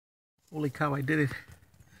Holy cow, I did it.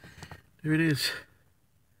 There it is.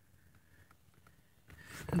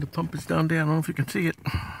 And the pump is down there. I don't know if you can see it.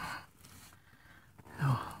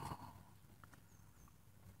 Oh.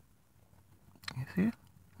 You see it?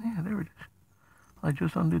 Yeah, there it is. I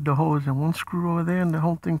just undid the hose and one screw over there and the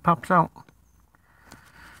whole thing pops out.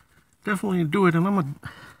 Definitely do it, and I'm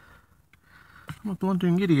a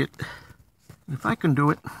blundering idiot. And if I can do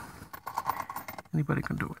it, anybody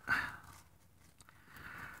can do it.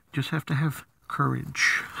 Just have to have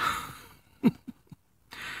courage.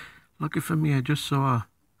 Lucky for me, I just saw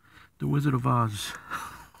The Wizard of Oz.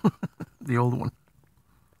 The old one.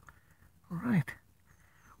 Alright.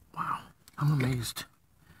 Wow. I'm amazed.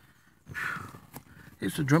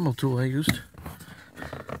 Here's the Dremel tool I used.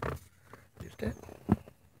 Is that?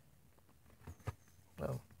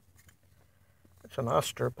 Well, it's an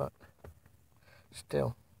Oster, but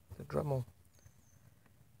still, the Dremel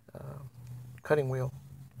cutting wheel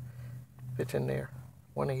fits in there,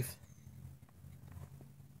 1/8.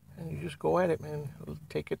 And you just go at it, man. It'll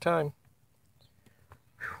take your time.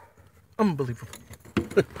 Whew. Unbelievable.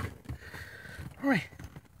 Alright.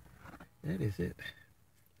 That is it.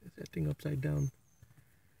 There's that thing upside down.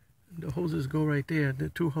 And the hoses go right there. There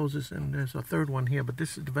are 2 hoses, and there's a 3rd one here, but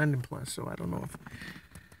this is the Vanden Plas, so I don't know if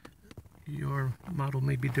your model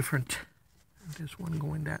may be different. There's one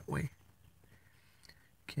going that way.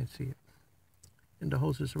 Can't see it. And the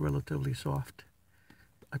hoses are relatively soft.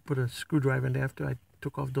 I put a screwdriver in there after I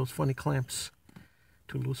took off those funny clamps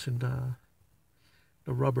to loosen the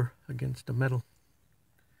rubber against the metal.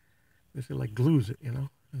 Because it like glues it, you know.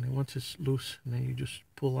 And then once it's loose, and then you just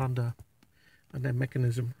pull on that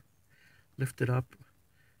mechanism, lift it up,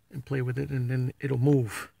 and play with it, and then it'll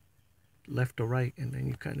move left or right, and then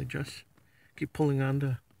you kind of just keep pulling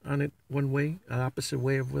on it one way, opposite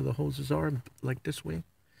way of where the hoses are, like this way,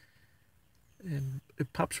 and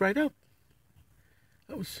it pops right out.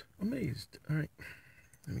 I was amazed. All right,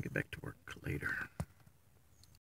 let me get back to work later.